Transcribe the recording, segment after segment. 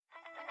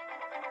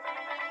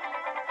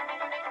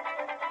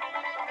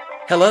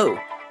Hello,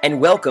 and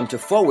welcome to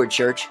Forward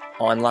Church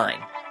Online.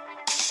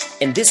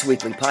 In this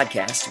weekly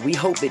podcast, we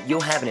hope that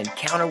you'll have an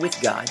encounter with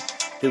God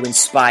through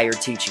inspired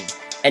teaching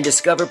and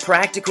discover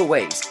practical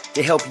ways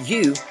to help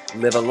you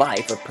live a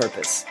life of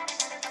purpose.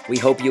 We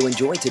hope you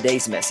enjoy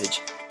today's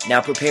message.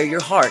 Now prepare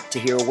your heart to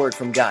hear a word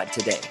from God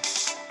today.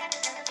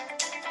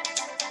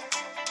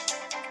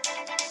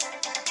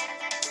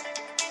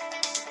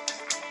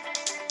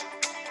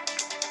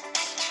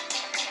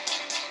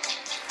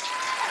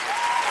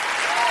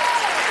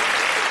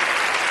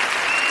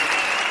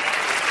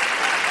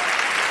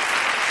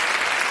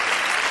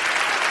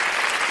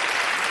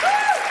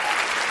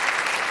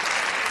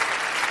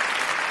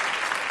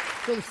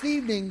 So this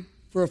evening,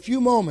 for a few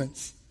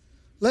moments,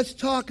 let's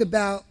talk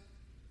about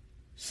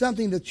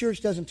something the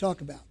church doesn't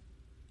talk about.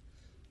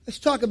 Let's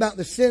talk about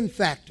the sin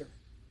factor.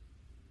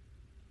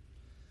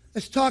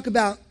 Let's talk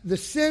about the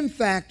sin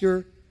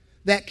factor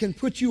that can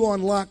put you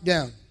on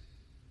lockdown.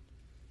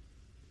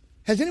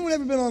 Has anyone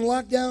ever been on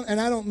lockdown?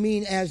 And I don't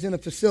mean as in a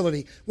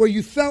facility, where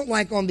you felt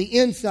like on the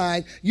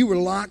inside you were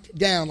locked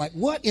down. Like,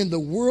 what in the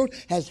world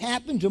has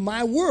happened to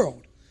my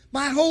world?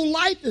 My whole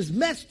life is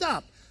messed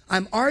up.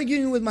 I'm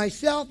arguing with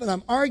myself and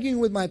I'm arguing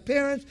with my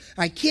parents.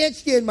 I can't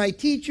stand my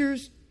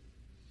teachers.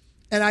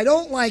 And I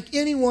don't like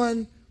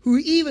anyone who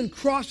even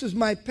crosses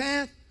my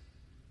path.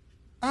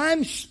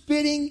 I'm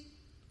spitting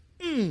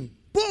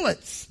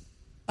bullets.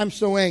 I'm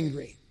so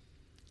angry.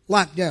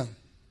 Locked down.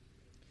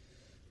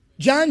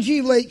 John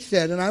G. Lake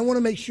said, and I want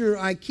to make sure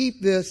I keep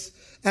this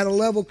at a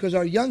level because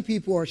our young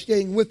people are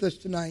staying with us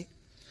tonight.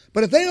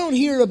 But if they don't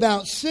hear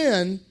about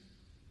sin,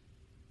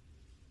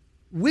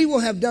 we will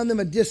have done them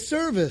a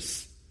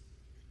disservice.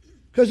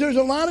 Because there's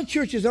a lot of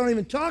churches that aren't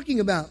even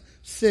talking about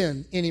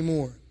sin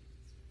anymore.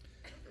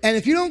 And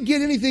if you don't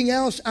get anything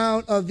else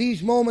out of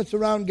these moments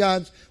around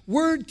God's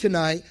Word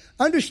tonight,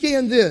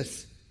 understand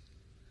this.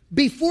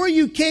 Before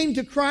you came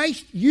to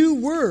Christ, you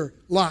were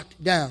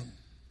locked down.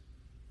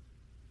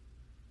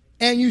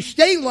 And you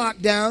stay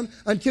locked down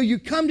until you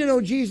come to know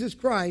Jesus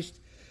Christ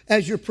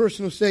as your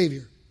personal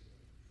Savior.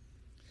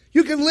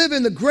 You can live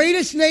in the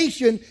greatest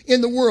nation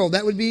in the world,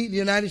 that would be the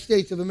United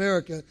States of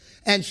America,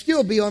 and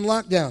still be on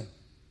lockdown.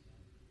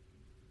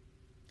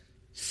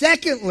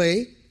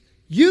 Secondly,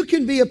 you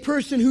can be a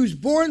person who's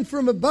born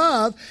from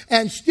above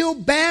and still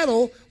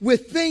battle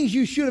with things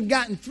you should have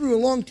gotten through a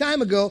long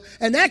time ago,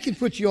 and that can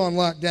put you on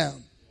lockdown.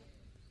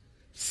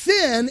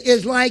 Sin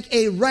is like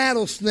a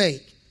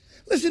rattlesnake.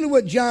 Listen to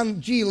what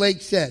John G.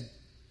 Lake said.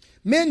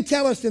 Men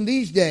tell us in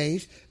these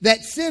days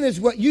that sin is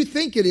what you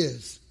think it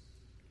is.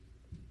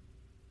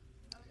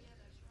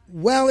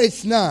 Well,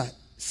 it's not.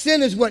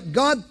 Sin is what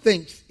God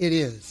thinks it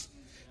is.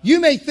 You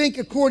may think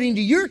according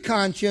to your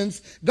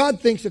conscience,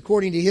 God thinks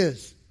according to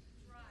His.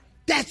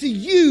 That's a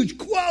huge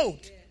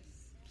quote.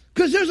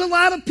 Because there's a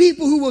lot of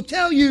people who will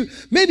tell you,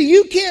 maybe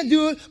you can't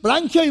do it, but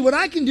I can tell you what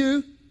I can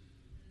do.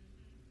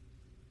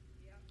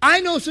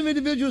 I know some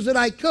individuals that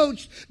I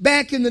coached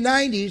back in the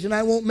 90s, and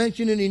I won't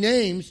mention any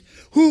names,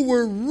 who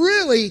were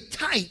really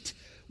tight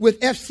with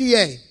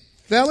FCA,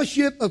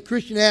 Fellowship of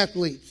Christian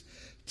Athletes.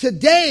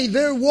 Today,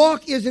 their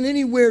walk isn't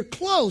anywhere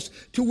close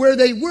to where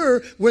they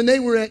were when they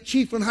were at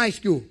Chiefland High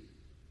School.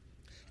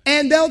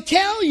 And they'll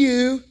tell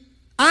you,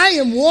 I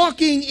am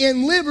walking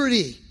in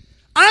liberty.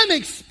 I'm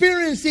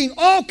experiencing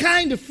all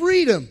kind of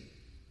freedom.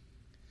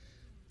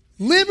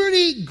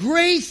 Liberty,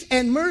 grace,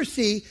 and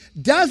mercy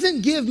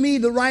doesn't give me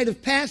the rite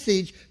of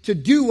passage to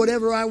do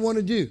whatever I want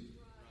to do.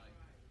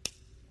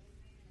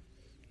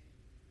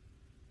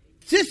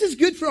 This is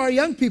good for our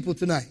young people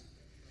tonight.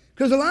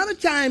 Because a lot of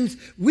times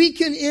we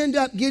can end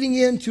up getting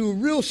into a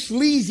real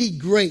sleazy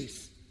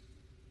grace.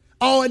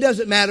 Oh, it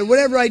doesn't matter.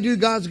 Whatever I do,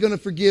 God's going to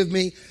forgive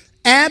me.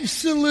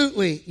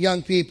 Absolutely,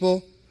 young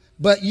people.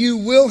 But you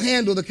will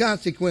handle the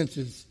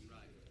consequences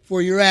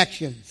for your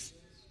actions.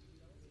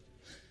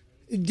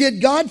 Did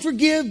God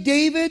forgive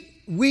David?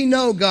 We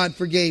know God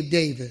forgave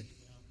David.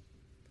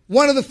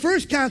 One of the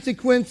first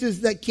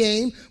consequences that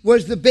came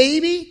was the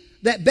baby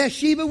that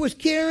Bathsheba was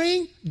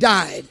carrying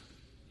died.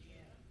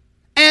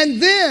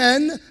 And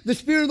then the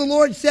Spirit of the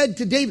Lord said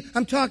to David,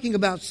 I'm talking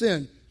about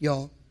sin,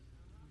 y'all.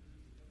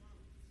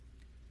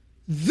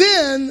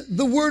 Then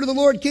the word of the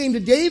Lord came to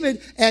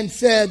David and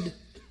said,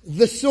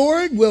 the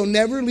sword will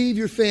never leave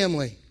your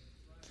family.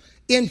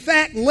 In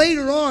fact,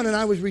 later on, and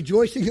I was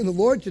rejoicing in the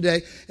Lord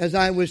today as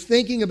I was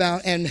thinking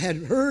about and had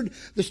heard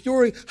the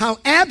story, how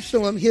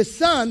Absalom, his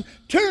son,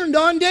 turned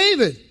on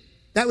David.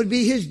 That would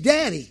be his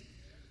daddy.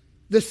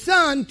 The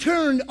son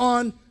turned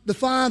on the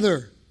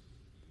father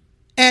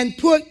and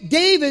put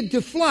David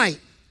to flight.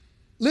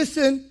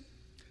 Listen,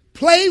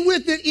 play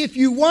with it if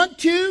you want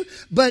to,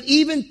 but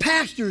even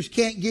pastors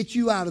can't get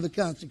you out of the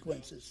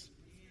consequences.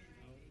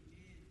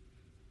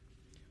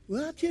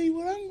 Well, I'll tell you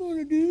what I'm going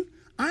to do.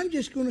 I'm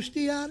just going to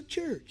stay out of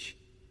church.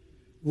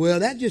 Well,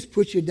 that just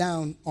puts you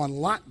down on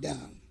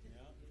lockdown.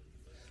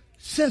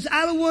 Since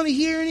I don't want to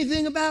hear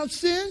anything about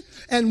sin,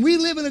 and we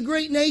live in a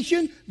great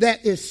nation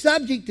that is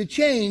subject to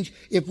change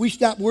if we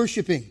stop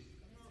worshiping.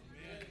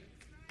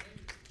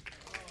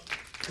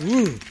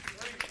 Ooh,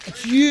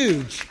 that's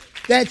huge.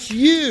 That's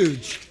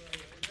huge.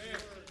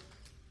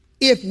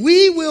 If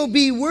we will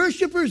be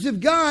worshipers of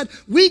God,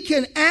 we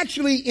can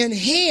actually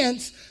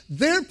enhance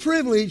their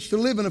privilege to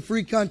live in a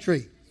free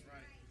country.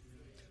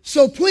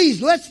 So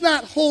please, let's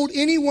not hold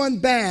anyone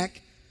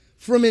back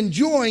from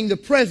enjoying the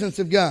presence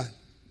of God.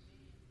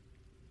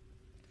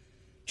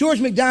 George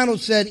MacDonald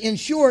said, in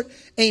short,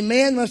 a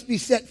man must be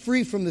set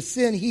free from the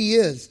sin he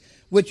is,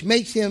 which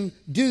makes him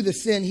do the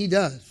sin he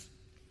does.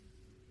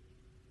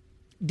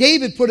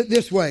 David put it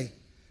this way,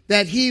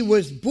 that he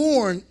was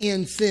born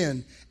in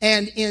sin,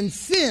 and in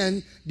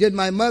sin did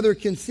my mother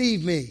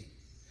conceive me.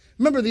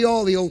 Remember the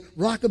old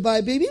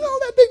rockabye baby? Oh,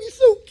 that baby's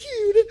so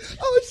cute. And,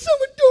 oh, it's so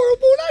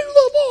adorable. And I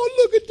love, oh,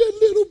 look at that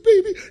little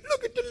baby.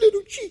 Look at the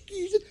little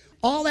cheekies. And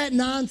all that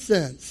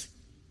nonsense.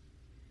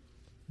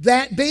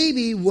 That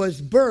baby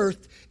was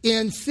birthed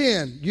in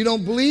sin. You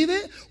don't believe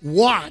it?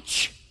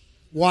 Watch.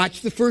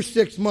 Watch the first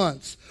 6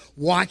 months.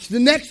 Watch the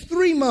next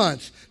 3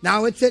 months.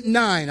 Now it's at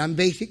 9. I'm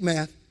basic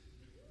math.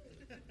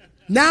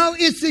 Now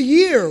it's a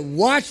year.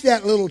 Watch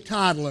that little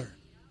toddler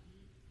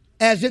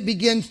as it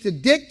begins to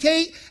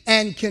dictate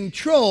and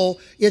control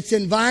its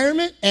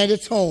environment and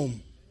its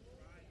home.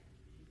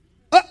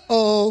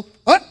 Uh-oh,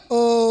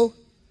 uh-oh,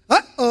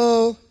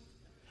 uh-oh.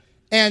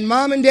 And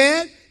mom and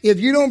dad, if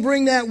you don't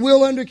bring that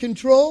will under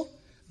control,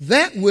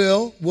 that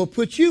will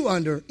put you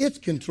under its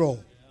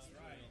control.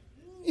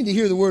 You need to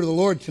hear the word of the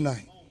Lord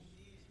tonight.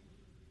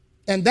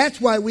 And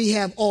that's why we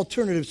have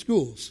alternative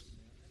schools.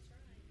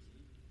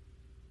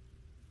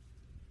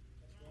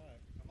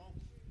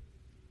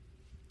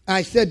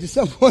 I said to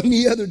someone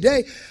the other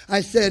day, I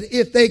said,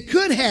 if they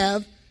could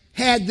have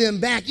had them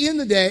back in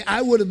the day,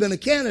 I would have been a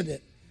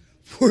candidate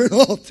for an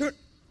alternative.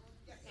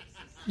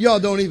 Y'all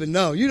don't even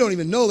know. You don't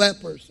even know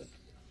that person.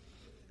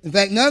 In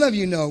fact, none of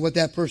you know what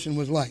that person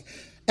was like.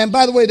 And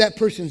by the way, that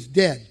person's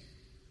dead.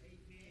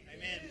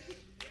 Amen.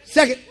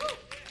 Second,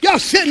 y'all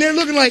sitting there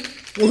looking like,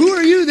 well, who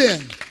are you then?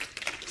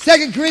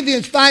 2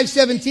 Corinthians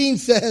 5:17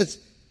 says,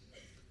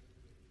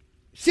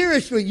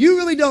 seriously, you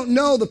really don't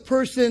know the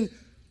person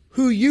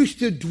who used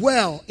to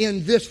dwell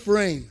in this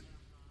frame.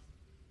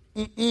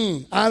 I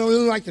don't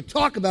really like to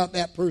talk about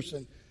that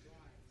person,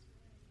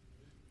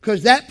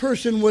 because that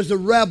person was a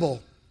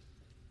rebel.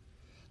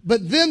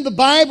 But then the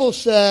Bible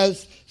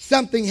says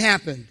something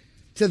happened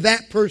to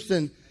that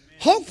person,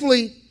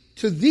 hopefully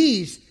to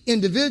these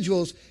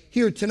individuals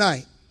here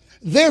tonight.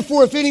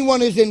 Therefore, if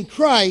anyone is in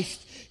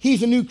Christ,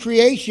 he's a new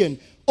creation.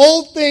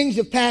 Old things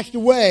have passed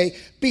away.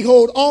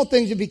 Behold, all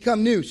things have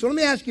become new. So let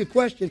me ask you a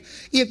question.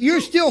 If you're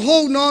still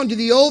holding on to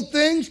the old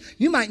things,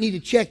 you might need to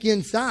check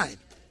inside,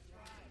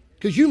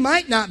 because you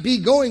might not be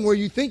going where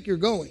you think you're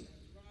going.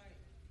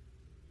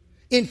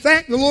 In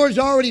fact, the Lord's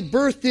already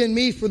birthed in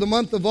me for the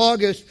month of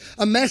August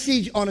a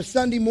message on a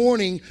Sunday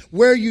morning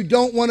where you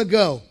don't want to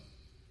go.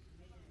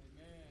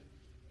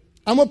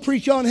 I'm going to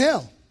preach on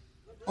hell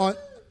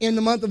in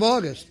the month of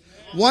August.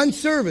 One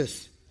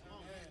service.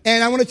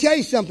 And I want to tell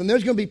you something.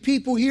 There's going to be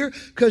people here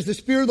because the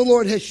Spirit of the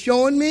Lord has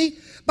shown me.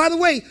 By the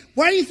way,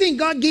 why do you think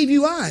God gave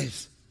you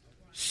eyes?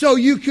 So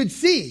you could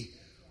see.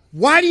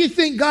 Why do you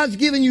think God's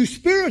given you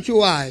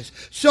spiritual eyes?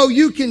 So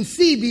you can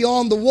see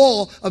beyond the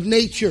wall of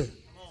nature.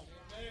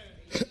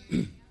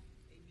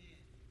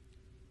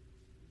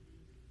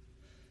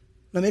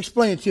 Let me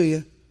explain it to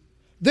you.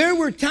 There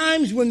were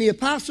times when the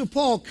Apostle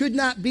Paul could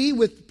not be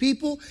with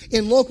people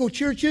in local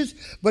churches,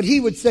 but he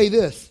would say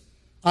this,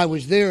 I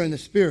was there in the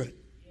Spirit.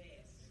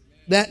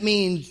 That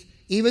means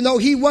even though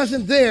he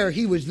wasn't there,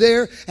 he was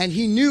there and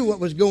he knew what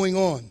was going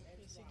on.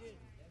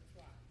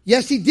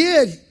 Yes, he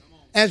did.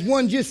 As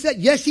one just said,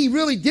 yes, he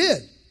really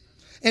did.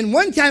 And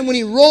one time when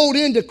he rolled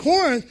into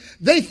Corinth,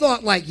 they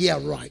thought like, yeah,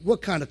 right,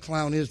 what kind of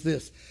clown is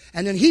this?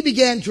 And then he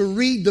began to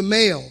read the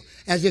mail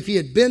as if he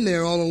had been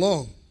there all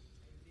along.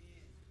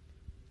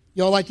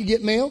 Y'all like to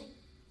get mail?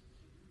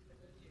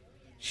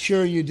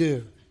 Sure you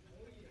do.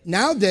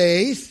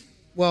 Nowadays,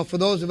 well, for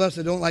those of us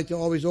that don't like to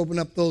always open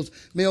up those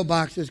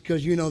mailboxes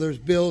because, you know, there's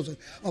bills.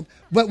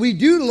 But we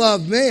do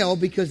love mail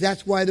because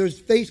that's why there's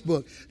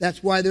Facebook.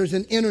 That's why there's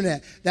an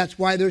internet. That's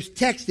why there's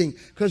texting,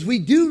 because we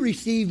do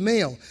receive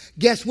mail.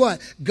 Guess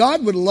what?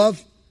 God would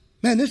love,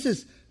 man, this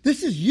is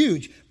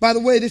huge. By the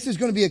way, this is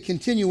going to be a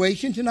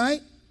continuation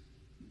tonight.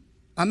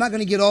 I'm not going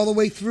to get all the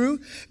way through.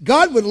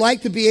 God would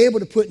like to be able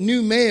to put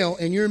new mail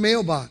in your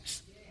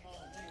mailbox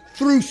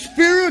through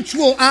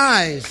spiritual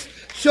eyes,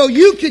 so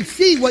you could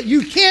see what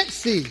you can't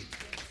see.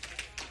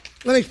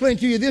 Let me explain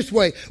to you this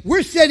way.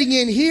 We're sitting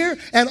in here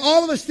and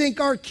all of us think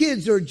our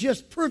kids are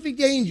just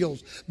perfect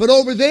angels. But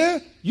over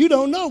there, you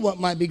don't know what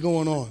might be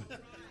going on.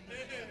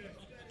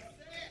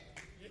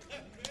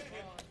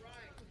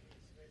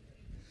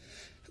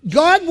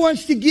 God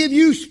wants to give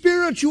you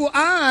spiritual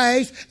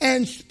eyes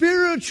and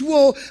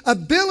spiritual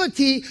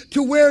ability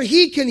to where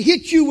he can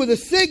hit you with a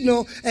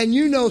signal and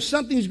you know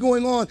something's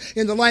going on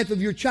in the life of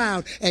your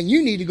child and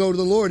you need to go to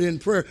the Lord in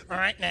prayer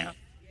right now.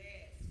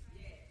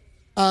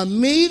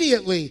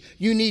 Immediately,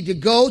 you need to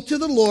go to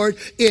the Lord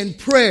in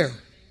prayer.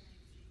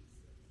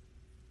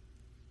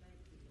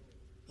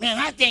 Man,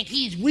 I think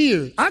he's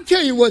weird. I'll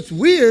tell you what's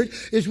weird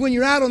is when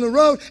you're out on the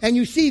road and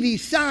you see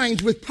these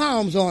signs with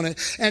palms on it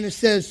and it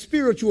says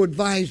spiritual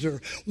advisor,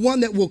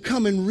 one that will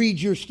come and read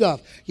your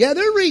stuff. Yeah,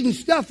 they're reading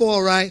stuff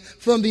all right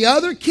from the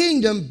other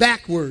kingdom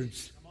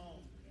backwards.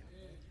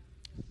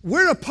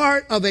 We're a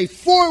part of a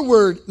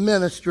forward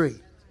ministry.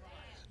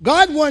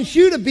 God wants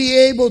you to be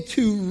able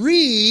to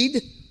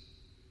read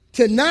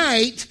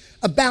tonight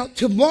about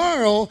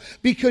tomorrow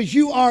because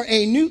you are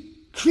a new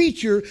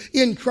creature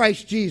in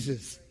Christ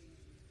Jesus.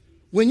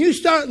 When you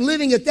start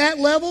living at that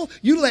level,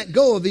 you let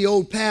go of the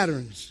old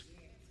patterns.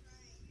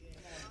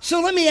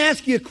 So let me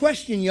ask you a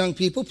question, young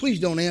people. Please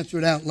don't answer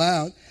it out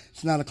loud.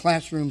 It's not a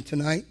classroom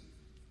tonight.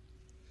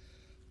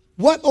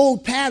 What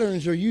old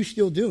patterns are you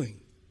still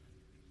doing?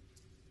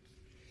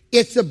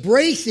 It's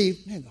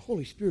abrasive. Man, the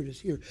Holy Spirit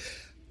is here.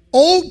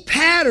 Old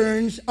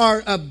patterns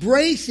are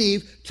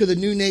abrasive to the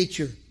new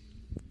nature.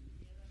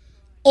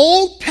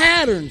 Old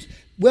patterns.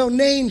 Well,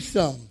 name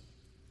some.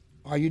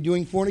 Are you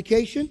doing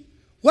fornication?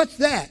 What's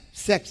that?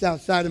 Sex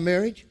outside of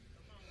marriage?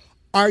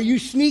 Are you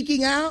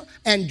sneaking out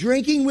and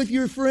drinking with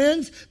your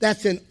friends?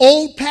 That's an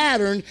old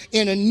pattern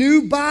in a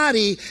new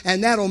body,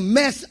 and that'll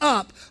mess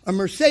up a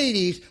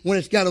Mercedes when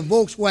it's got a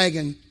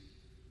Volkswagen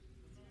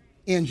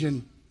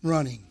engine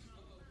running.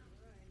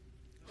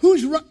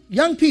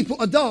 Young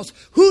people, adults,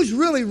 who's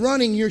really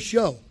running your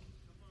show?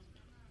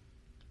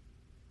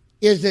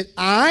 Is it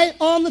I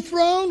on the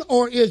throne,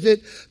 or is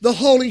it the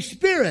Holy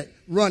Spirit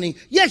running?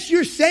 Yes,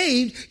 you're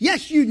saved.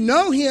 Yes, you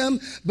know him,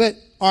 but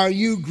are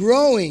you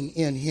growing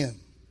in him?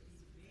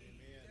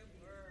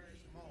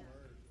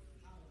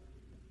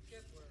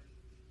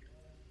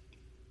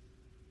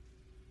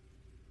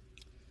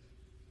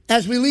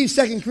 As we leave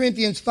 2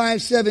 Corinthians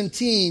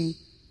 5:17,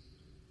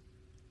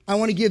 I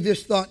want to give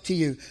this thought to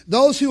you.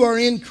 Those who are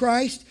in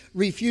Christ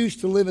refuse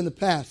to live in the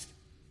past.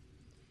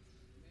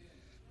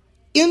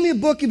 In the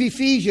book of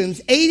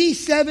Ephesians,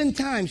 87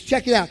 times,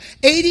 check it out,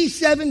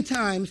 87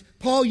 times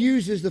Paul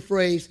uses the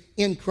phrase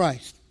in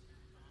Christ.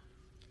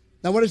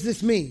 Now what does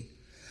this mean?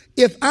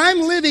 If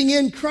I'm living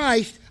in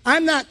Christ,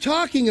 I'm not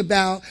talking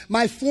about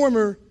my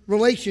former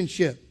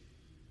relationship.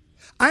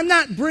 I'm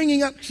not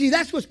bringing up, see,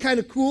 that's what's kind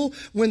of cool.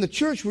 When the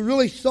church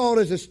really saw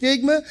it as a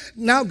stigma,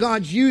 now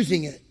God's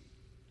using it.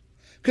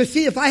 Because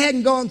see, if I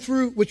hadn't gone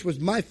through, which was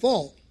my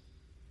fault,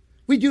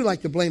 we do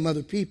like to blame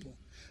other people.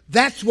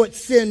 That's what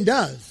sin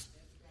does.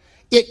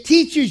 It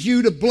teaches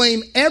you to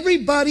blame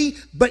everybody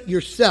but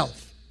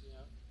yourself.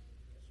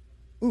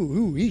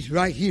 Ooh, he's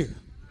right here.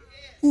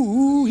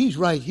 Ooh, he's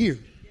right here.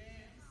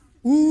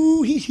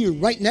 Ooh, he's here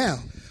right now.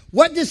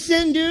 What does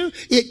sin do?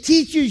 It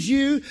teaches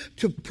you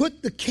to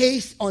put the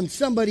case on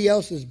somebody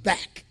else's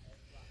back.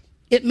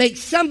 It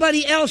makes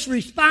somebody else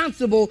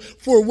responsible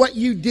for what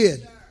you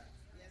did.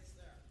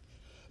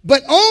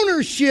 But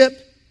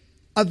ownership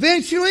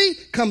eventually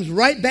comes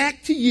right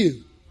back to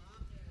you.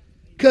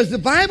 Because the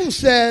Bible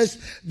says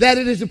that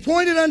it is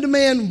appointed unto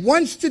man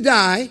once to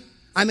die,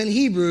 I'm in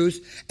Hebrews,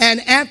 and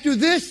after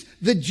this,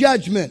 the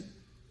judgment.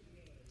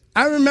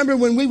 I remember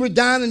when we were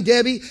Don and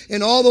Debbie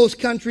in all those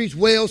countries,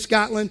 Wales,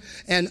 Scotland,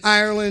 and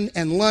Ireland,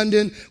 and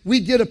London, we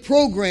did a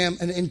program,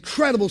 an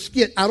incredible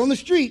skit out on the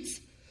streets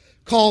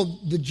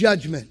called The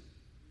Judgment.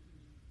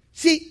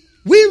 See,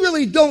 we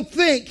really don't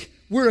think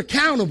we're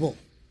accountable.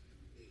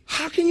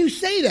 How can you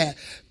say that?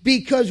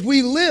 Because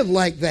we live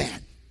like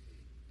that.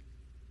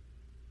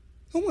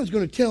 No one's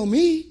going to tell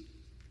me.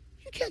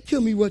 You can't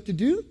tell me what to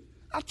do.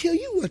 I'll tell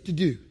you what to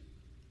do.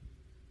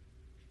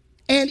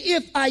 And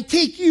if I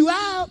take you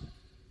out,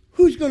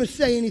 who's going to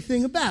say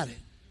anything about it?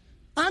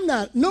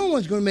 No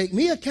one's going to make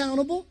me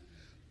accountable,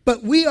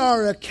 but we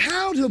are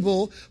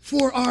accountable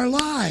for our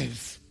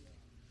lives.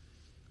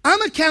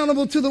 I'm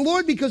accountable to the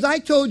Lord because I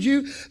told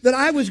you that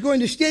I was going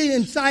to stay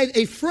inside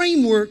a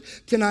framework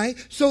tonight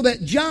so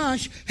that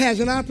Josh has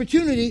an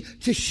opportunity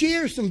to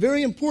share some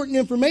very important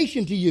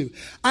information to you.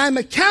 I'm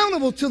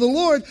accountable to the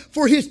Lord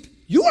for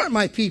you aren't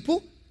my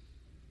people.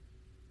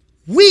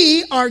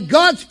 We are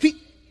God's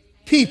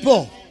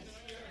people.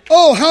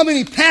 Oh, how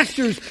many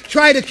pastors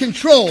try to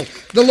control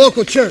the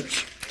local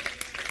church?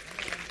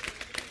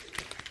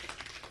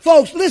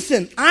 Folks,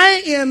 listen,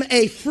 I am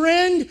a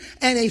friend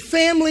and a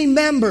family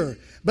member,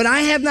 but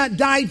I have not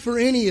died for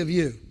any of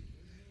you.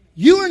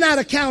 You are not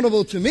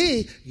accountable to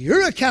me.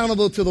 You're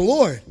accountable to the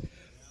Lord,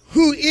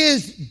 who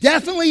is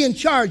definitely in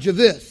charge of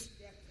this.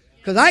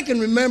 Because I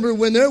can remember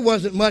when there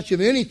wasn't much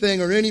of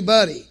anything or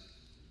anybody.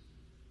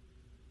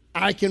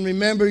 I can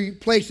remember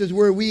places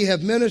where we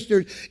have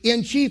ministered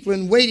in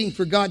Chiefland waiting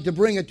for God to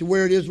bring it to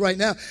where it is right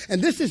now.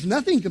 And this is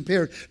nothing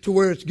compared to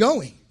where it's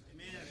going.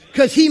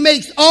 Because he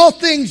makes all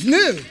things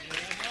new.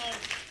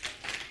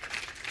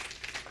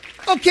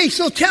 Okay,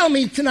 so tell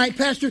me tonight,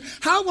 Pastor,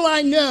 how will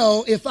I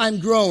know if I'm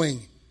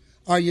growing?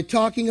 Are you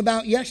talking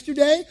about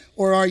yesterday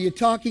or are you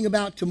talking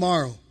about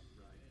tomorrow?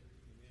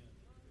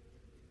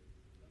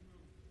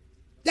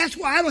 That's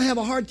why I don't have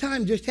a hard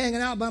time just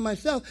hanging out by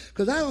myself,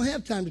 because I don't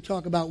have time to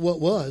talk about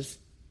what was.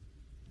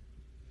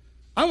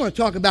 I want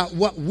to talk about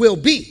what will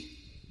be.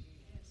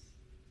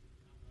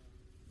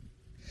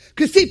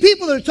 Because see,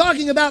 people that are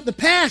talking about the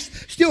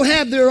past still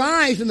have their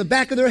eyes in the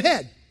back of their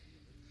head.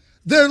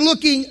 They're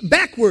looking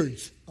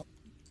backwards.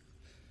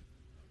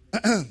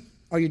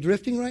 Are you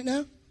drifting right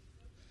now?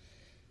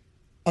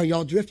 Are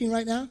y'all drifting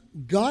right now?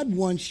 God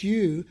wants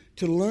you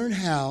to learn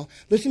how.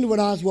 Listen to what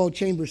Oswald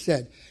Chambers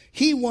said.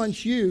 He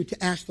wants you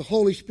to ask the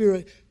Holy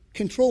Spirit,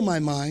 control my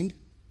mind.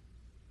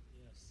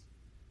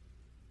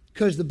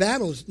 Because the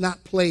battle's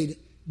not played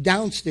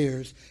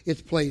downstairs,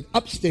 it's played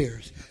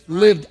upstairs,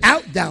 lived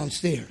out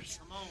downstairs.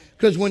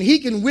 Because when he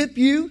can whip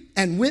you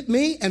and whip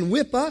me and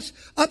whip us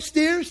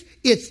upstairs,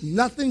 it's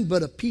nothing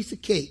but a piece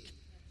of cake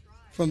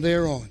from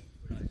there on.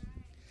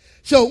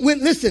 So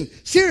listen,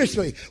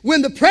 seriously,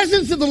 when the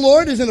presence of the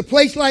Lord is in a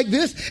place like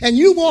this and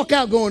you walk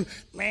out going,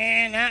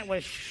 man, that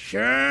was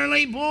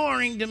surely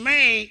boring to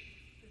me,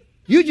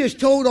 you just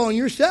told on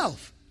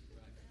yourself.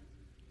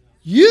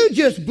 You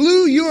just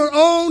blew your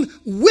own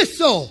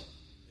whistle.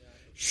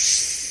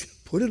 Shh,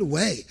 put it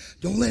away.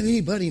 Don't let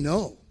anybody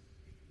know.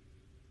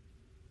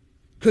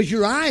 Because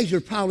your eyes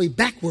are probably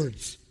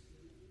backwards.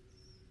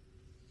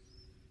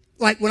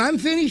 Like when I'm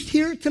finished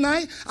here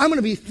tonight, I'm going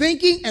to be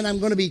thinking and I'm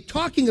going to be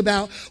talking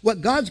about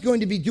what God's going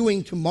to be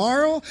doing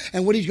tomorrow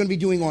and what he's going to be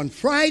doing on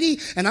Friday.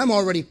 And I'm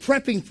already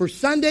prepping for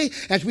Sunday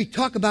as we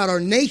talk about our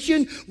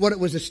nation, what it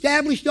was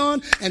established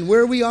on, and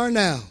where we are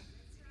now.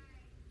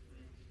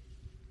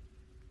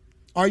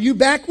 Are you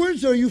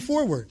backwards or are you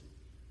forward?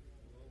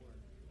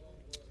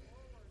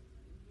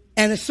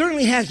 And it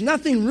certainly has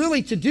nothing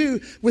really to do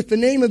with the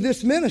name of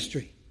this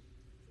ministry.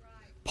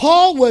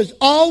 Paul was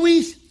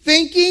always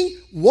thinking,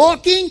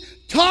 walking,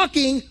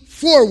 talking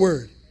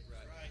forward.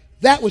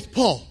 That was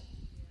Paul.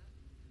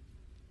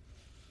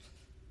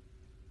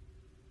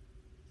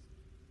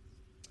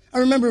 I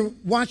remember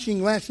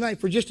watching last night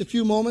for just a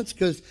few moments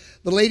because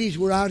the ladies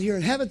were out here,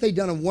 and haven't they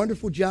done a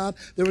wonderful job?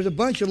 There was a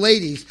bunch of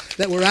ladies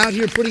that were out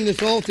here putting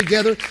this all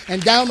together,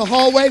 and down the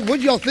hallway, what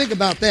did y'all think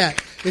about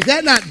that? Is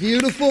that not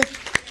beautiful?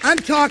 I'm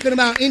talking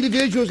about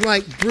individuals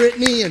like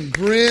Brittany and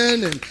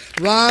Bryn and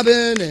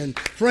Robin and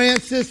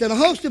Francis and a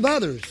host of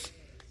others.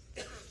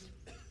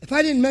 If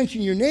I didn't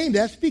mention your name,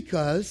 that's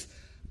because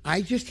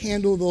I just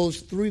handle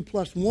those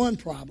 3+1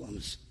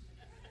 problems.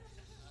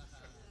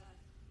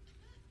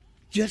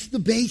 Just the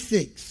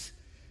basics.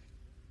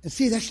 And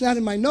see, that's not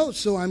in my notes,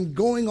 so I'm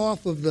going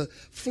off of the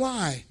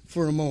fly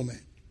for a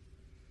moment.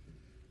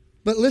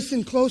 But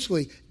listen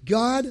closely.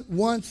 God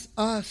wants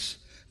us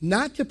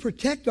not to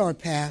protect our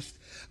past,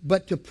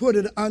 but to put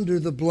it under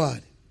the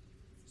blood.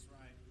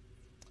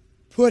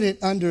 Put it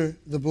under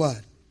the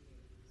blood.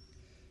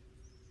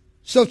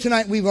 So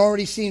tonight we've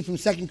already seen from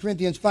 2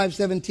 Corinthians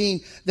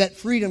 5:17 that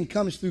freedom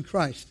comes through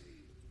Christ.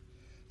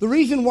 The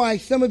reason why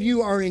some of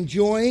you are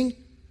enjoying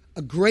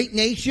a great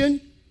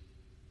nation,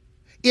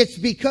 it's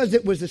because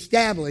it was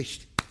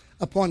established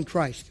upon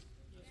Christ.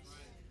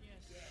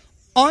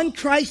 On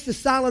Christ, the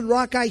solid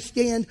rock I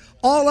stand,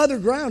 all other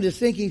ground is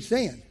sinking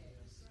sand.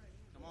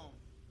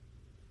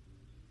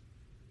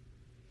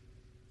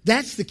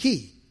 That's the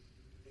key.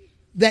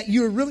 That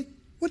you're really,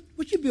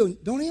 what you building?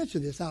 Don't answer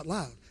this out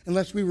loud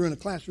unless we were in a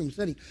classroom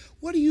setting.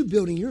 What are you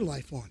building your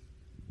life on?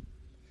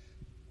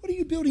 What are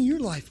you building your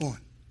life on?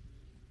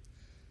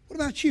 What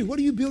about you? What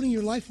are you building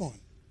your life on?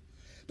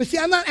 But see,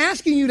 I'm not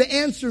asking you to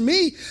answer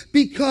me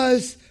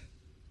because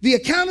the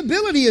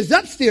accountability is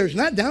upstairs,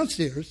 not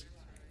downstairs.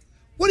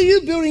 What are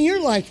you building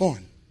your life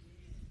on?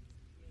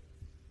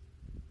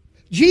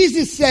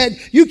 Jesus said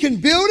you can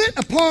build it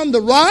upon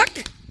the rock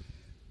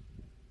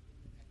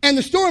and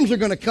the storms are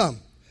going to come.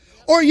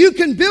 Or you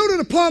can build it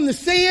upon the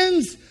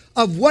sands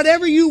of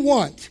whatever you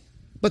want,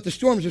 but the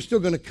storms are still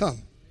going to come.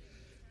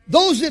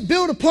 Those that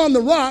build upon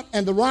the rock,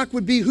 and the rock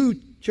would be who,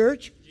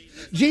 church?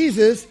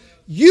 Jesus.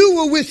 You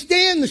will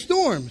withstand the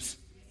storms.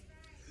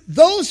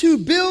 Those who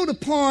build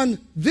upon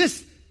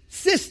this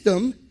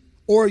system,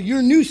 or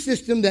your new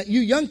system that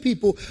you young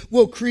people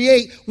will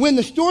create, when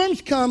the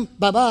storms come,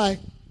 bye-bye.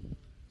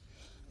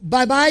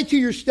 Bye-bye to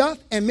your stuff,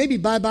 and maybe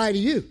bye-bye to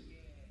you.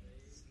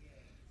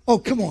 Oh,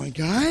 come on,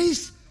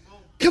 guys.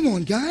 Come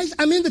on, guys.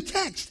 I'm in the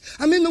text.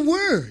 I'm in the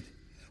Word.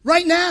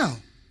 Right now.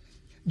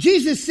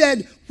 Jesus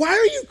said, why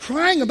are you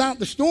crying about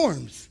the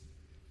storms?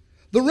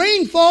 The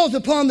rain falls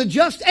upon the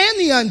just and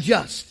the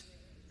unjust.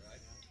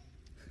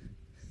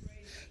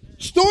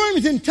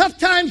 Storms and tough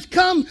times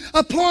come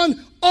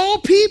upon all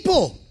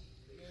people.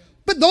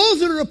 But those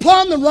that are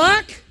upon the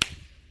rock,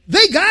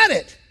 they got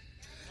it.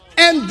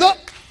 And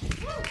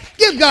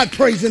give God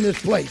praise in this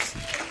place.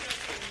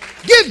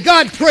 Give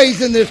God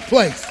praise in this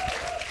place.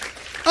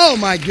 Oh,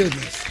 my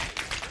goodness.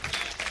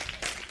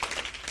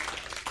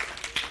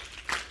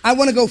 I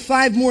want to go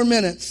 5 more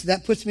minutes.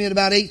 That puts me at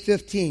about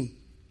 8:15.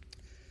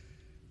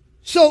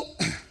 So,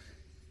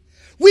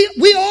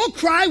 we all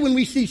cry when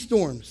we see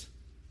storms.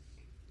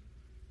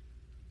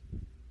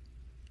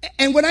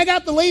 And when I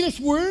got the latest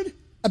word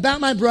about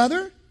my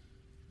brother,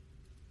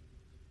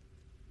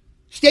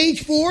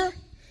 stage 4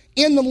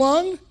 in the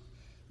lung,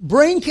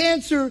 brain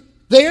cancer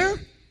there,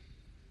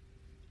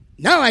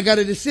 now I got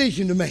a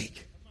decision to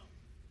make.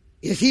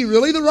 Is he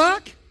really the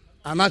rock?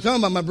 I'm not talking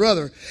about my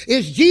brother.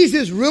 Is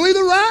Jesus really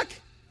the rock?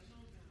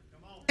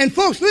 And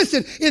folks,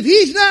 listen, if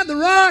he's not the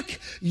rock,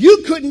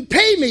 you couldn't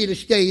pay me to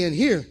stay in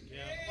here.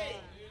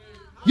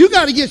 You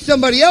got to get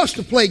somebody else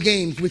to play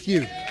games with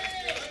you.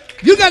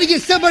 You got to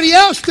get somebody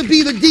else to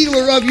be the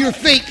dealer of your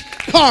fake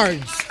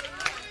cards.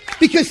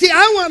 Because, see,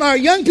 I want our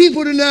young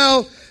people to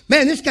know,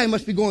 man, this guy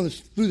must be going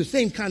through the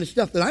same kind of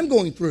stuff that I'm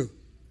going through.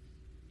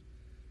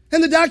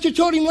 And the doctor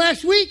told him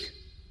last week,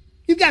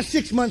 you've got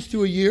 6 months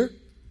to a year.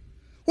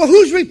 Well,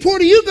 whose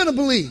report are you going to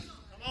believe?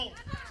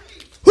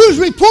 Whose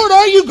report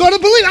are you going to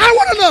believe? I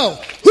want to know.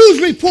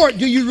 Whose report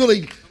do you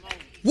really,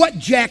 what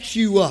jacks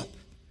you up?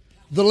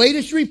 The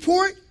latest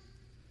report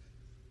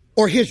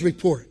or his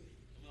report?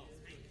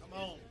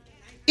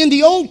 In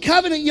the old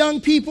covenant,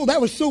 young people, that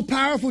was so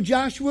powerful,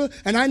 Joshua,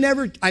 and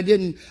I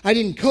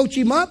didn't coach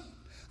him up.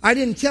 I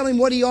didn't tell him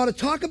what he ought to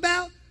talk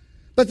about.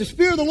 But the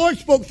Spirit of the Lord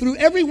spoke through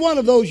every one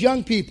of those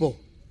young people.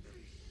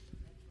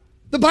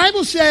 The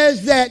Bible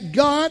says that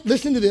God,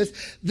 listen to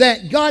this,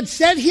 that God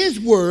sent his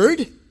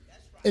word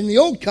in the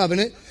old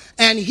covenant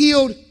and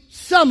healed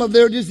some of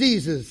their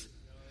diseases.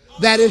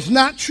 That is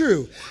not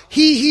true.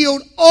 He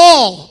healed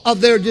all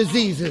of their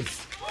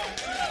diseases.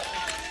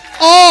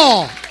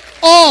 All.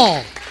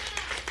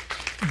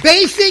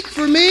 Basic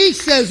for me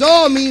says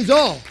all means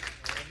all.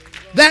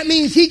 That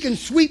means he can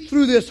sweep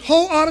through this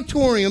whole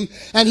auditorium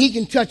and he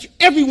can touch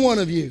every one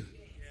of you.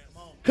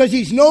 Because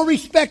he's no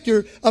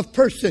respecter of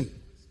person.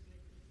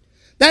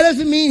 That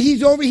doesn't mean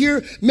he's over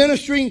here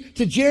ministering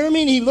to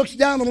Jeremy and he looks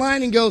down the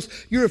line and goes,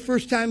 you're a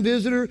first-time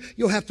visitor,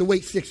 you'll have to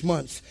wait 6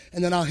 months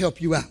and then I'll help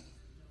you out.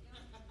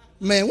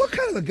 Man, what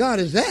kind of a God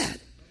is that?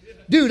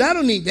 Dude, I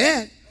don't need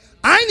that.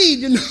 I need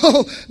to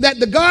know that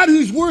the God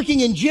who's working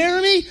in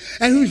Jeremy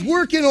and who's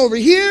working over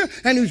here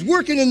and who's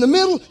working in the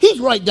middle, he's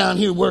right down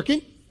here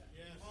working.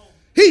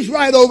 He's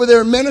right over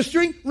there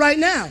ministering right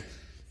now.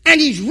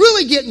 And he's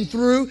really getting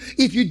through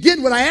if you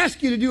did what I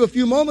asked you to do a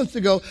few moments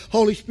ago.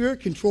 Holy Spirit,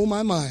 control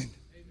my mind.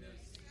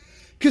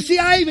 Because, see,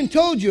 I even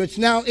told you it's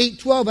now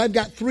 8:12. I've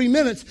got 3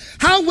 minutes.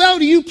 How well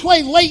do you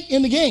play late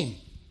in the game?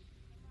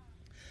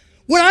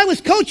 When I was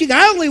coaching,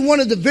 I only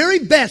wanted the very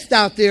best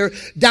out there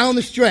down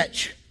the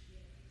stretch.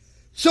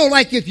 So,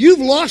 like, if you've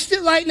lost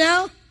it right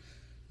now,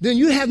 then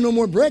you have no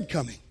more bread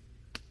coming.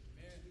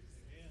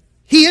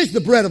 He is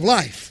the bread of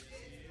life.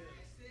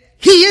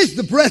 He is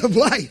the bread of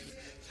life.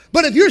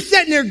 But if you're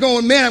sitting there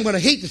going, man, I'm going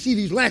to hate to see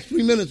these last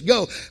 3 minutes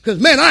go because,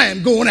 man, I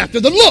am going after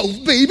the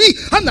loaf, baby.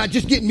 I'm not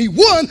just getting me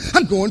 1.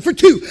 I'm going for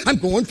 2. I'm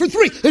going for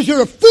 3. Is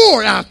there a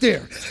 4 out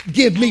there?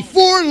 Give me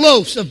 4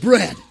 loaves of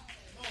bread.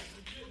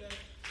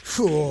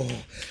 Oh.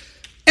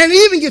 And it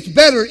even gets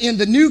better in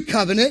the new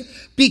covenant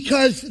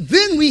because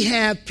then we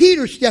have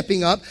Peter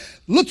stepping up,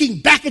 looking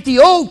back at the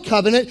old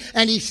covenant,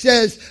 and he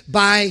says,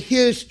 by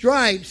his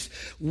stripes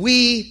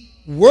we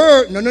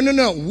were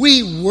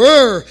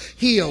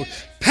healed.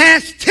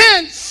 Past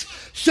tense,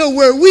 so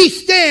where we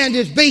stand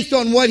is based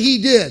on what he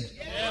did.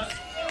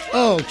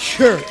 Oh,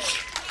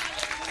 church.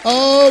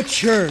 Oh,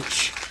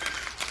 church.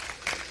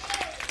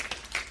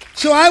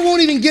 So I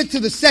won't even get to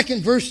the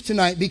second verse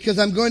tonight because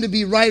I'm going to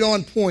be right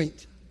on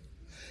point.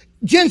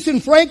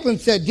 Jensen Franklin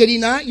said, did he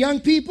not, young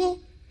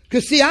people?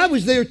 Because, see, I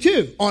was there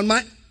too. On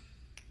my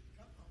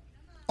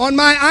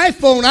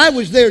iPhone, I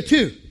was there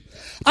too.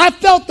 I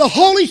felt the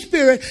Holy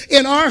Spirit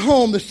in our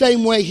home the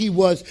same way he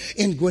was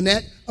in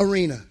Gwinnett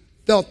Arena.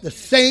 Felt the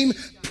same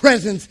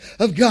presence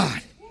of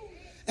God.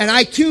 And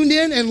I tuned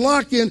in and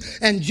locked in,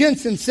 and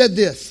Jensen said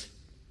this.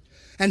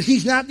 And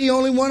he's not the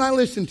only one I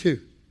listen to.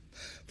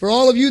 For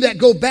all of you that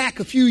go back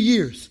a few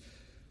years,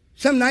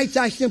 some nights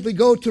I simply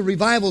go to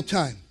revival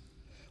time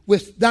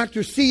with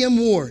Dr. C.M.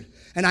 Ward,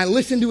 and I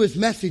listen to his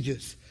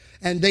messages,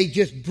 and they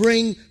just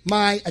bring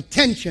my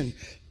attention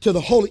to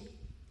the Holy.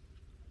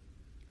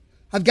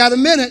 I've got a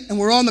minute, and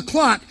we're on the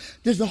clock.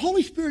 Does the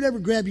Holy Spirit ever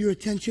grab your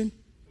attention?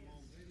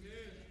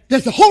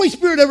 Does the Holy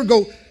Spirit ever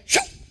go, shoo,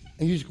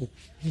 and you just go,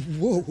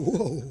 whoa,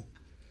 whoa,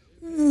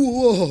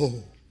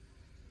 whoa.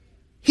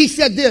 He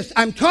said this,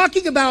 I'm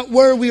talking about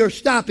where we are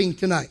stopping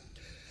tonight.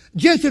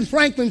 Jensen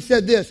Franklin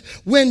said this,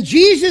 when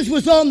Jesus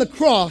was on the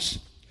cross,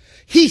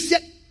 he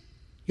said,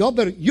 you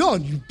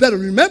better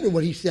remember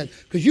what he said,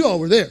 because you all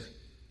were there.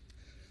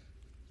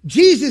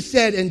 Jesus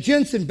said, and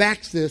Jensen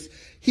backs this,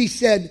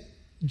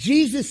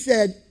 Jesus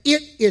said,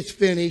 it is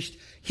finished.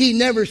 He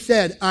never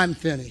said, I'm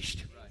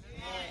finished.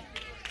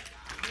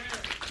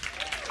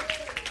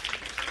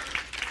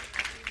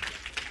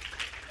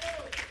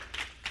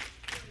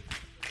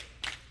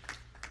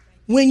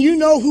 When you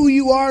know who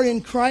you are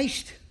in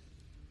Christ,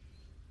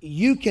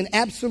 you can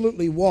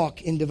absolutely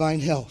walk in divine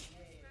health.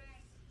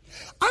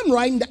 I'm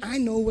writing, I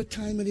know what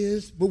time it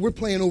is, but we're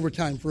playing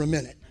overtime for a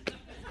minute.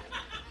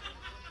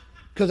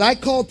 Because I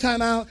called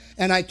timeout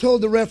and I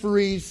told the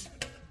referees,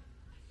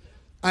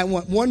 I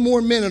want 1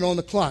 more minute on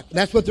the clock.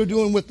 That's what they're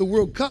doing with the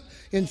World Cup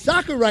in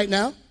soccer right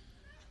now.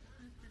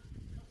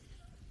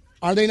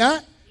 Are they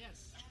not? Yes.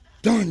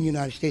 Darn, the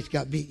United States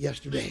got beat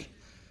yesterday.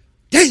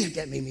 Dang it,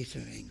 that made me so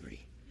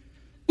angry.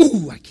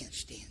 Ooh, I can't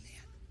stand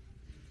that.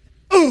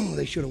 Oh,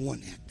 they should have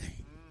won that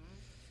thing.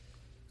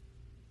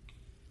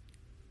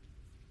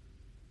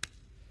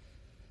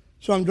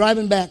 So I'm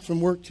driving back from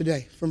work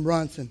today from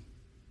Bronson.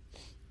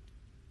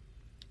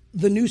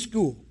 The new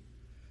school,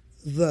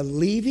 the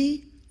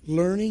Levy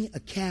Learning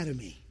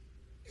Academy.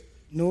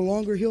 No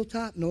longer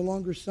Hilltop, no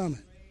longer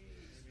Summit.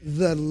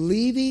 The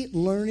Levy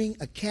Learning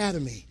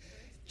Academy.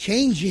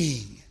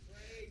 Changing.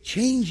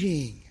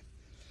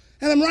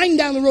 And I'm riding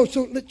down the road.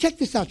 So check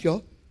this out,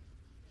 y'all.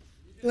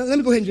 Let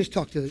me go ahead and just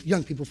talk to the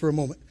young people for a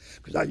moment.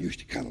 Because I used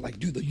to kind of like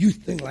do the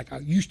youth thing like I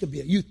used to be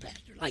a youth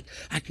pastor. Like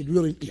I could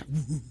really,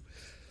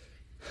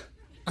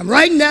 I'm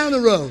riding down the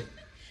road.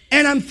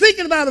 And I'm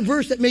thinking about a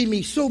verse that made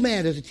me so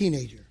mad as a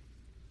teenager.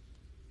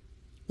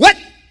 What?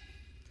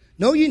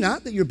 Know ye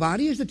not that your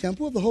body is the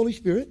temple of the Holy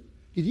Spirit?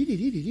 And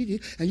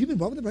you've been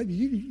bought with the bride.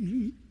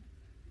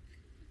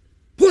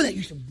 Boy, that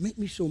used to make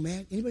me so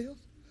mad. Anybody else?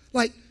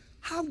 Like,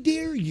 how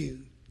dare you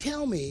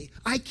tell me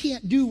I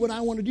can't do what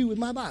I want to do with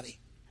my body?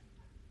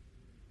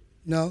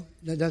 No,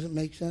 that doesn't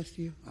make sense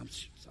to you? I'm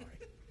sorry.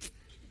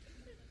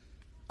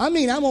 I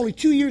mean, I'm only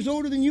 2 years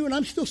older than you, and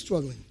I'm still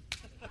struggling.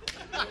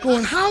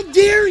 Going, how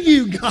dare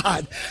you,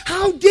 God?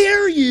 How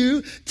dare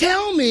you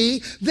tell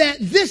me that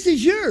this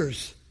is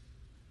yours?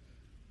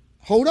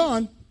 Hold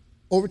on.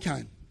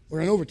 Overtime.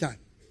 We're in overtime.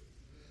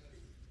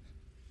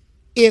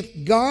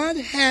 If God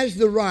has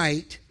the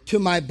right to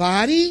my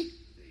body,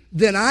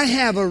 then I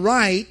have a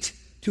right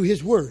to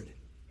his word.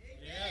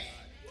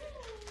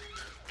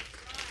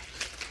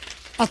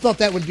 I thought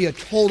that would be a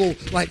total,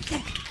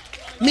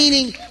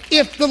 meaning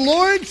if the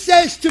Lord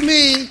says to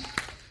me,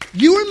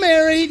 you are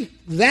married,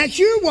 that's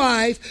your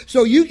wife,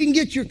 so you can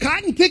get your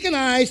cotton picking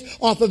eyes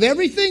off of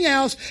everything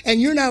else, and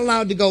you're not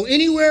allowed to go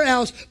anywhere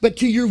else but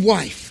to your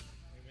wife.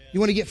 You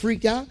want to get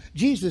freaked out?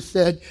 Jesus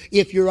said,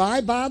 if your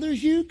eye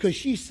bothers you because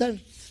she's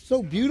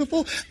so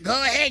beautiful, go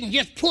ahead and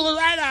just pull it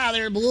right out of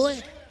there,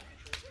 boy.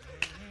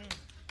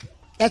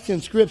 That's in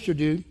Scripture,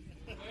 dude.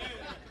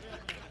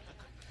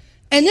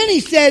 And then he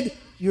said,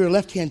 you're a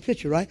left-hand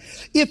pitcher, right?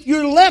 If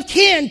your left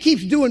hand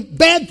keeps doing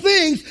bad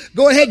things,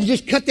 go ahead and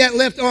just cut that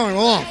left arm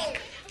off.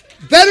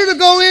 Better to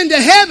go into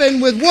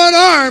heaven with one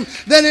arm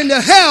than into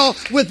hell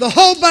with the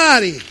whole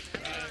body.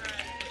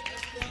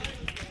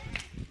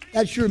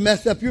 That'd sure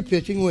mess up your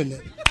pitching, wouldn't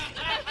it?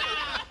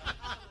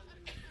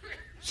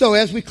 So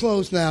as we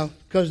close now,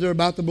 because they're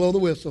about to blow the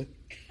whistle,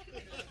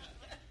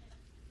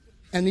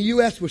 and the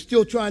U.S. was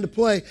still trying to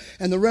play,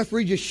 and the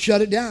referee just shut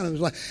it down. It was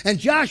like, and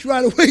Josh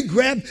right away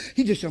grabbed,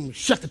 he just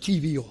shut the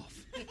TV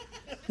off.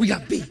 We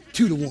got beat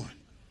 2-1.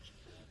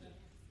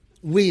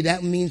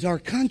 That means our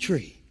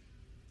country.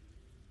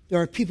 There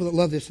are people that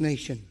love this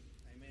nation.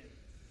 Amen.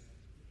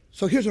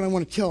 So here's what I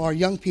want to tell our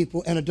young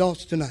people and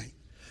adults tonight.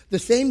 The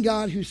same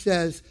God who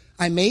says,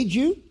 I made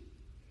you,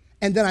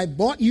 and then I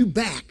bought you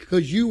back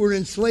because you were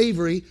in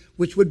slavery,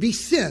 which would be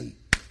sin.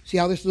 See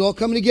how this is all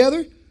coming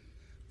together?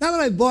 Now that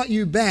I've bought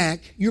you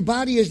back, your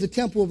body is the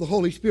temple of the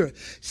Holy Spirit.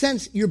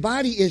 Since your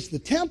body is the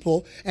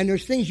temple, and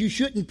there's things you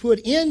shouldn't put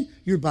in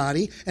your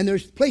body, and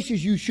there's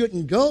places you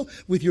shouldn't go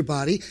with your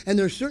body, and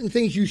there's certain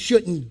things you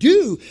shouldn't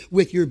do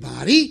with your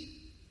body,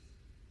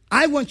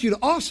 I want you to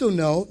also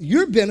know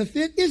your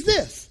benefit is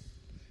this.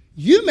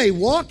 You may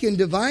walk in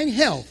divine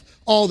health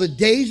all the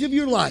days of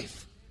your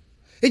life.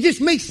 It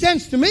just makes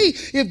sense to me.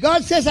 If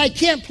God says I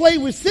can't play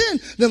with sin,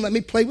 then let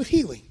me play with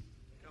healing.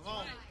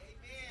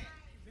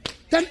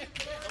 Then,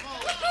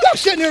 you're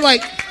sitting there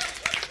like,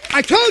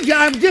 I told you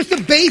I'm just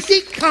a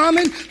basic,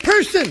 common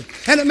person.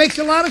 And it makes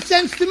a lot of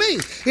sense to me.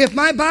 If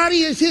my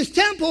body is his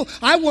temple,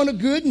 I want a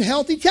good and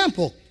healthy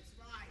temple.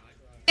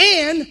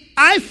 And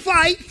I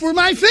fight for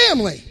my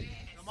family.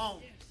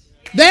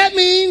 That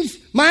means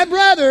my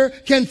brother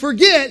can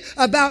forget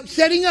about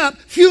setting up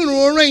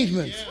funeral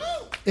arrangements.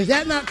 Is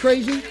that not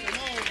crazy?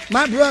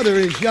 My brother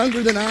is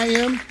younger than I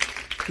am.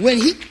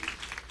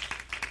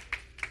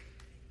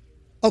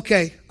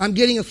 Okay, I'm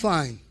getting a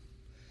fine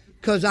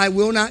because I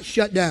will not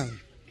shut down.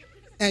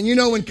 And you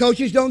know, when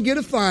coaches don't get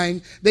a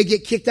fine, they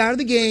get kicked out of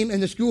the game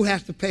and the school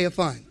has to pay a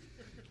fine,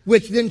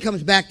 which then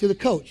comes back to the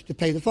coach to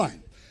pay the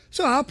fine.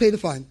 So I'll pay the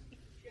fine.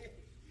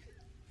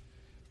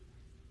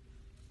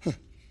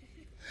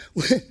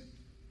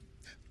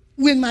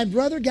 When my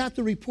brother got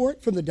the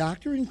report from the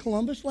doctor in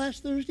Columbus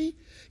last Thursday,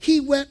 he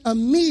went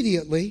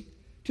immediately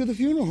to the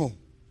funeral home.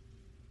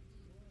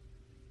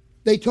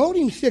 They told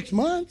him 6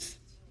 months.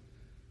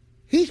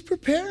 He's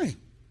preparing.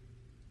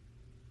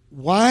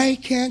 Why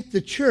can't the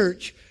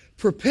church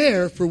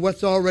prepare for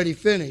what's already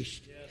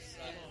finished?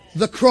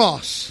 The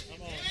cross.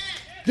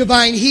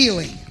 Divine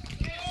healing.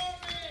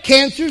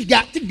 Cancer's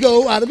got to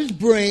go out of his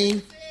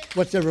brain.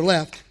 What's ever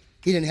left?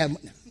 He didn't have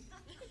much.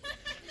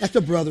 That's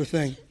a brother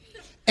thing.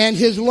 And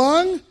his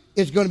lung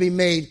is going to be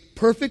made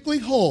perfectly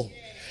whole.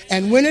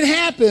 And when it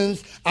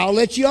happens, I'll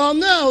let you all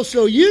know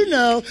so you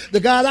know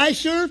the God I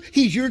serve,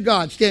 he's your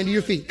God. Stand to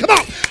your feet. Come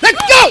on. Let's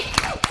go.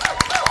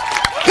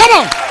 Come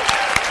on.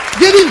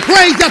 Give him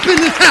praise up in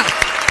this house.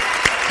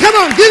 Come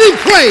on. Give him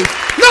praise.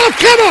 No,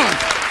 come on.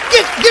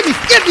 Give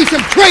me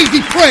some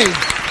crazy praise.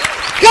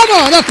 Come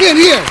on up in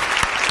here.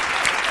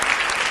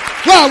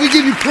 God, we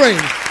give you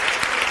praise.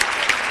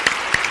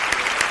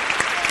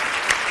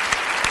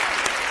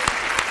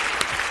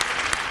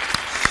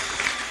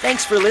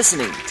 Thanks for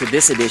listening to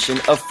this edition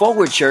of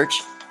Forward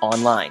Church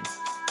Online.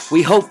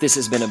 We hope this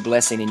has been a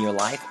blessing in your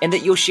life and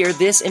that you'll share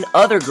this and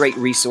other great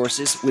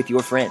resources with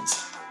your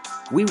friends.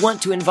 We want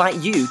to invite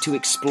you to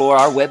explore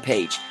our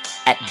webpage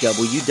at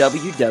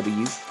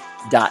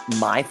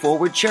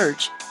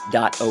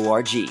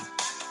www.myforwardchurch.org.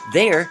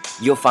 There,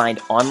 you'll find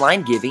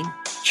online giving,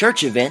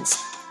 church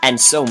events, and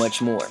so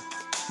much more.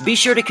 Be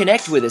sure to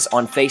connect with us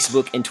on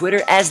Facebook and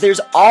Twitter, as there's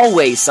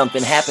always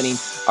something happening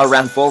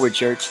around Forward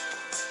Church.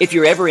 If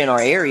you're ever in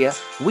our area,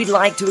 we'd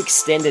like to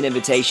extend an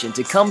invitation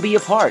to come be a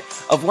part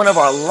of one of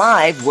our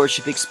live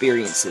worship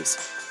experiences.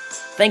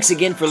 Thanks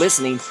again for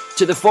listening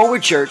to the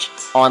Forward Church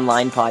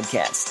Online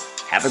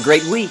Podcast. Have a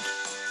great week.